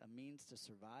a means to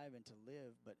survive and to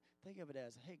live, but think of it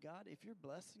as, hey, God, if you're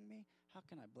blessing me, how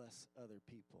can I bless other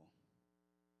people?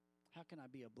 How can I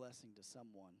be a blessing to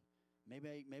someone?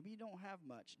 Maybe you don't have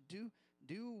much.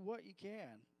 Do what you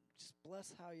can. Just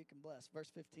bless how you can bless.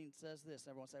 Verse 15 says this.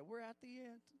 Everyone say, we're at the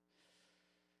end.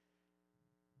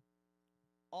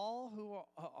 All who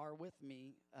are with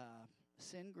me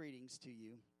send greetings to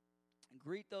you.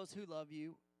 Greet those who love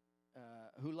you,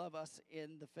 who love us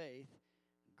in the faith.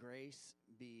 Grace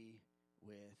be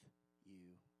with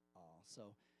you all.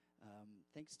 So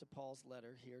thanks to Paul's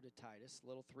letter here to Titus,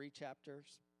 little 3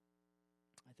 chapters.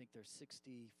 I think there's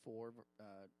 64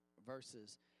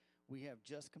 verses. We have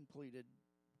just completed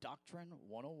Doctrine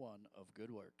 101 of good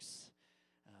works.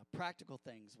 Practical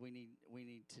things we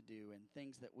need to do, and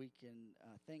things that we can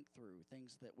think through,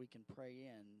 things that we can pray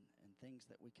in, and things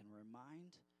that we can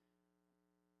remind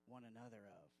one another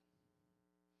of.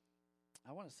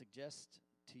 I want to suggest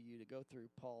to you to go through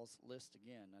Paul's list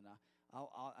again, and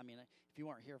I mean, if you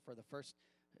weren't here for the first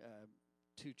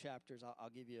 2 chapters, I'll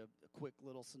give you a quick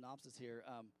little synopsis here.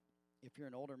 If you're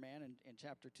an older man in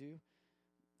chapter 2,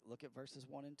 look at verses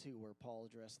 1 and 2 where Paul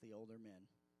addressed the older men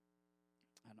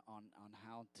and on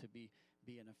how to be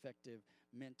an effective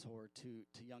mentor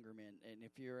to younger men. And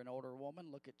if you're an older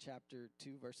woman, look at chapter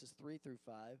 2, verses 3 through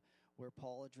 5, where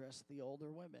Paul addressed the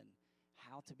older women,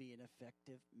 how to be an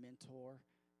effective mentor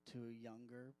to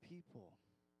younger people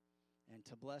and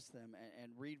to bless them,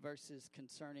 and read verses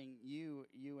concerning you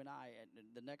and I. And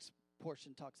the next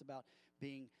portion talks about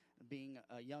being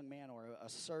a young man or a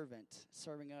servant,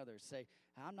 serving others. Say,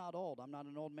 I'm not old. I'm not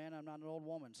an old man. I'm not an old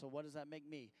woman. So what does that make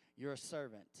me? You're a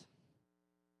servant.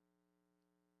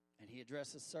 And he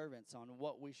addresses servants on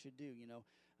what we should do. You know,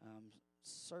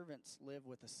 servants live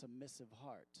with a submissive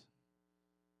heart.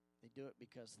 They do it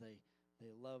because they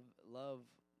love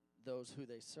those who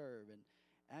they serve. And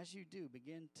as you do,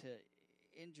 begin to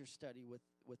end your study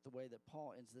with the way that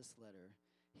Paul ends this letter.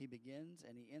 He begins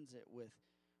and he ends it with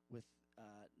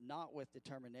not with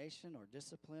determination or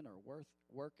discipline or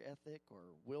work ethic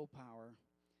or willpower.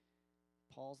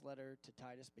 Paul's letter to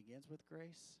Titus begins with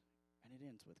grace and it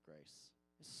ends with grace.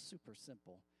 It's super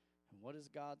simple. And what is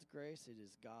God's grace? It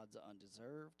is God's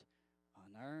undeserved,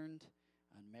 unearned,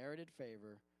 unmerited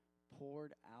favor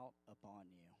poured out upon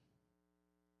you.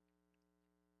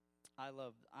 I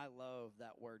love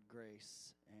that word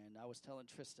grace. And I was telling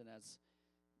Tristan as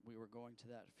we were going to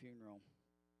that funeral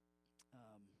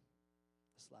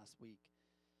this last week,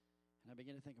 and I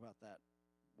began to think about that,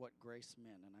 what grace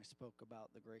meant. And I spoke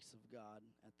about the grace of God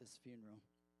at this funeral,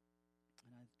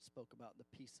 and I spoke about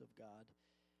the peace of God.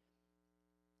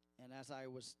 And as I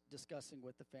was discussing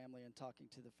with the family and talking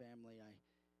to the family,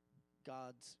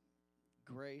 God's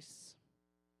grace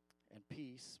and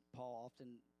peace, Paul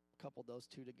often coupled those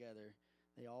two together.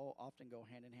 They all often go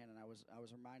hand in hand. And I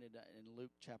was reminded in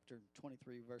Luke chapter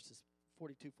 23, verses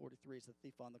 42, 43, is the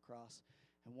thief on the cross.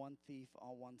 And one thief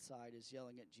on one side is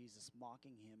yelling at Jesus,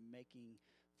 mocking him, making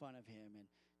fun of him, and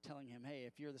telling him, hey,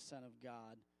 if you're the Son of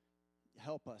God,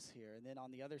 help us here. And then on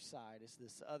the other side is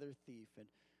this other thief, and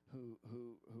who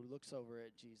looks over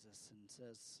at Jesus and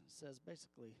says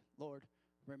basically, Lord,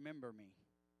 remember me.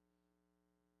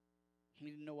 He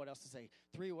didn't know what else to say.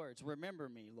 3 words, remember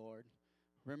me, Lord.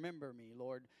 Remember me,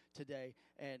 Lord, today.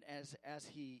 And as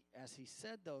he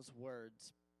said those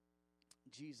words,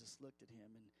 Jesus looked at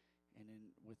him and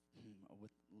with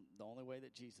the only way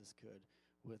that Jesus could,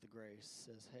 with grace,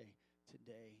 says, hey,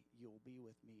 today you'll be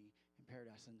with me in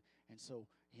paradise. And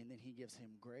then he gives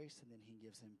him grace, and then he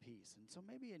gives him peace. And so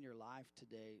maybe in your life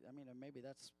today, I mean, maybe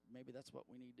that's what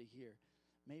we need to hear.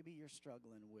 Maybe you're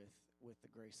struggling with the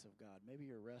grace of God. Maybe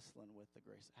you're wrestling with the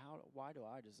grace. Why do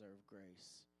I deserve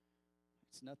grace?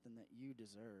 It's nothing that you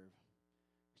deserve.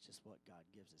 It's just what God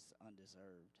gives us,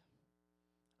 undeserved,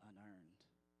 unearned,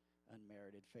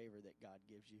 unmerited favor that God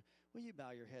gives you. Will you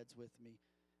bow your heads with me?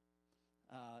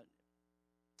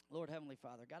 Lord, Heavenly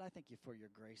Father, God, I thank you for your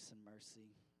grace and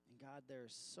mercy. And God,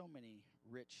 there's so many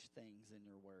rich things in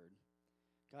your word.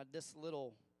 God, this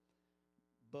little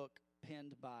book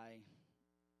penned by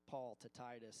Paul to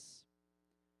Titus,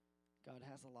 God,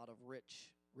 has a lot of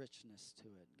richness to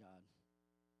it, God.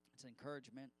 It's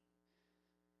encouragement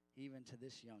even to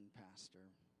this young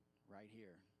pastor right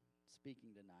here speaking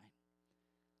tonight.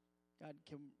 God,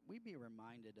 can we be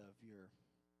reminded of your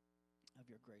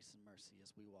grace and mercy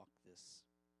as we walk this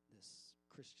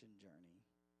Christian journey?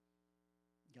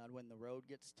 God, when the road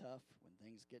gets tough, when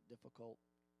things get difficult,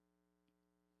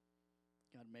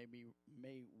 God, may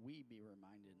we be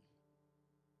reminded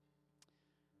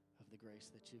of the grace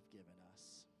that you've given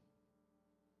us.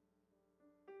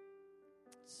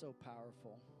 It's so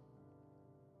powerful.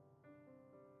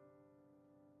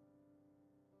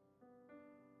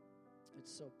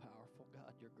 It's so powerful,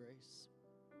 God, your grace.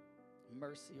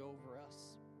 Mercy over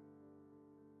us.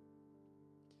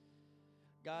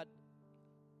 God,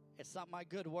 it's not my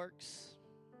good works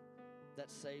that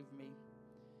save me,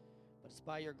 but it's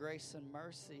by your grace and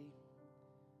mercy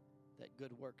that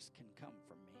good works can come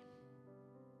from me.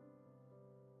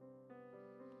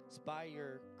 It's by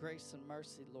your grace and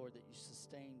mercy, Lord, that you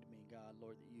sustained me, God,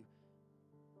 Lord, that you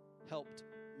helped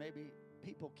maybe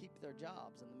people keep their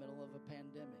jobs in the middle of a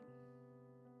pandemic.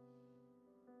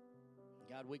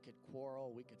 God, we could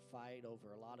quarrel, we could fight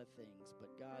over a lot of things,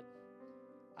 but God,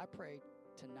 I pray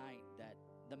tonight that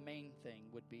the main thing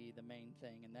would be the main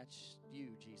thing, and that's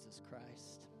you, Jesus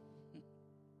Christ.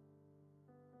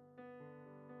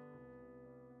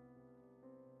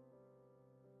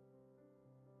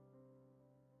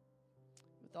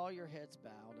 With all your heads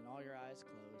bowed and all your eyes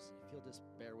closed, if you'll just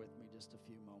bear with me just a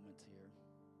few moments here.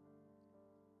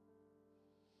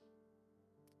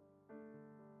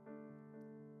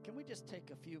 Can we just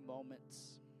take a few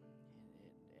moments,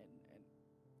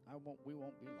 and we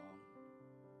won't be long.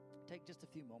 Take just a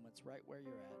few moments right where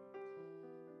you're at.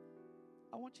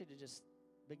 I want you to just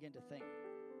begin to thank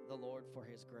the Lord for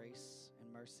his grace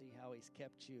and mercy, how he's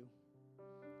kept you,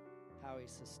 how he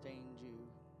sustained you,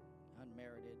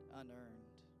 unmerited, unearned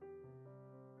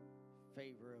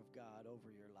favor of God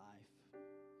over your life.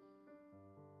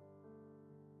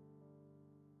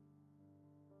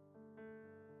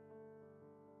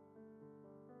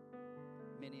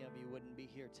 Many of you wouldn't be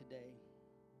here today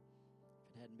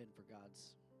if it hadn't been for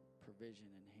God's provision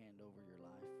and hand over your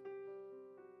life.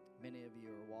 Many of you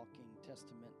are walking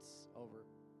testaments over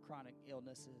chronic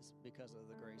illnesses because of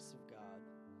the grace of God.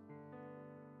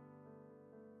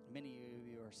 Many of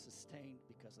you are sustained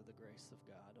because of the grace of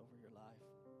God over your life.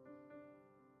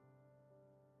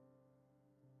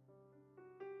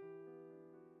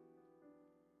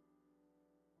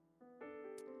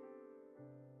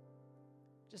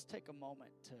 Just take a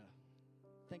moment to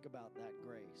think about that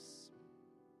grace.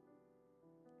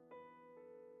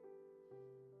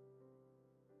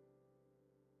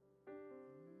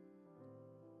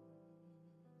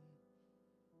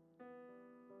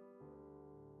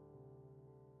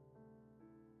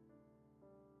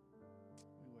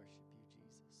 We worship you,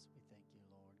 Jesus. We thank you,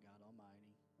 Lord God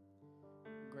Almighty.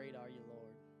 Great are you,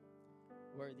 Lord,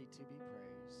 worthy to be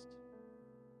praised.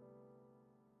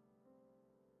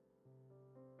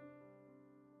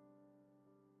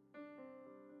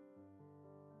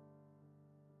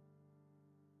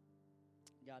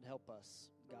 God, help us,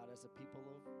 God, as a people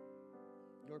of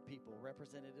your people,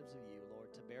 representatives of you,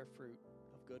 Lord, to bear fruit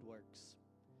of good works.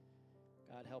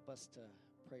 God, help us to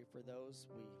pray for those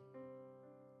we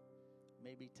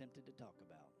may be tempted to talk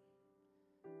about.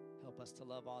 Help us to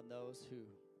love on those who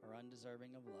are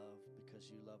undeserving of love because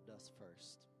you loved us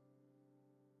first.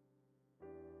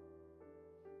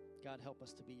 God, help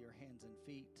us to be your hands and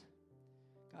feet.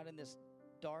 God, in this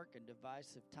dark and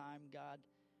divisive time, God,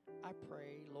 I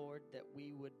pray, Lord, that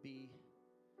we would be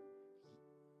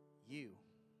you.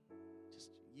 Just,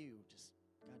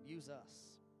 God, use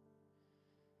us.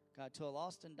 God, to a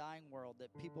lost and dying world,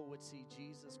 that people would see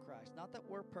Jesus Christ. Not that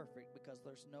we're perfect, because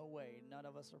there's no way, none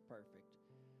of us are perfect.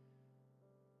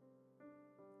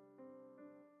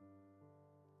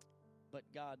 But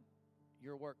God,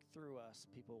 your work through us,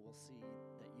 people will see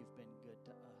that you've been good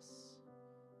to us,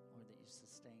 Lord, that you've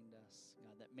sustained us,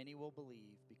 God, that many will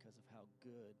believe because of how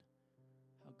good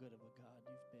of a God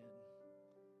you've been.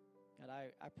 God,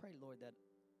 I pray, Lord, that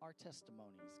our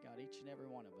testimonies, God, each and every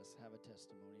one of us have a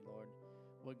testimony, Lord,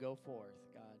 would go forth,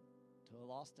 God, to a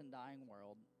lost and dying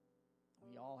world.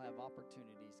 We all have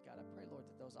opportunities. God, I pray, Lord,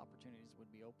 that those opportunities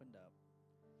would be opened up.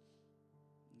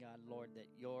 God, Lord, that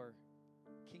your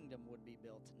kingdom would be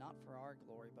built, not for our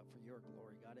glory, but for your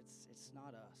glory, God. It's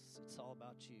not us. It's all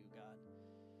about you, God.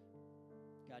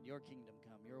 God, your kingdom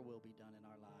come. Your will be done in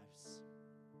our lives.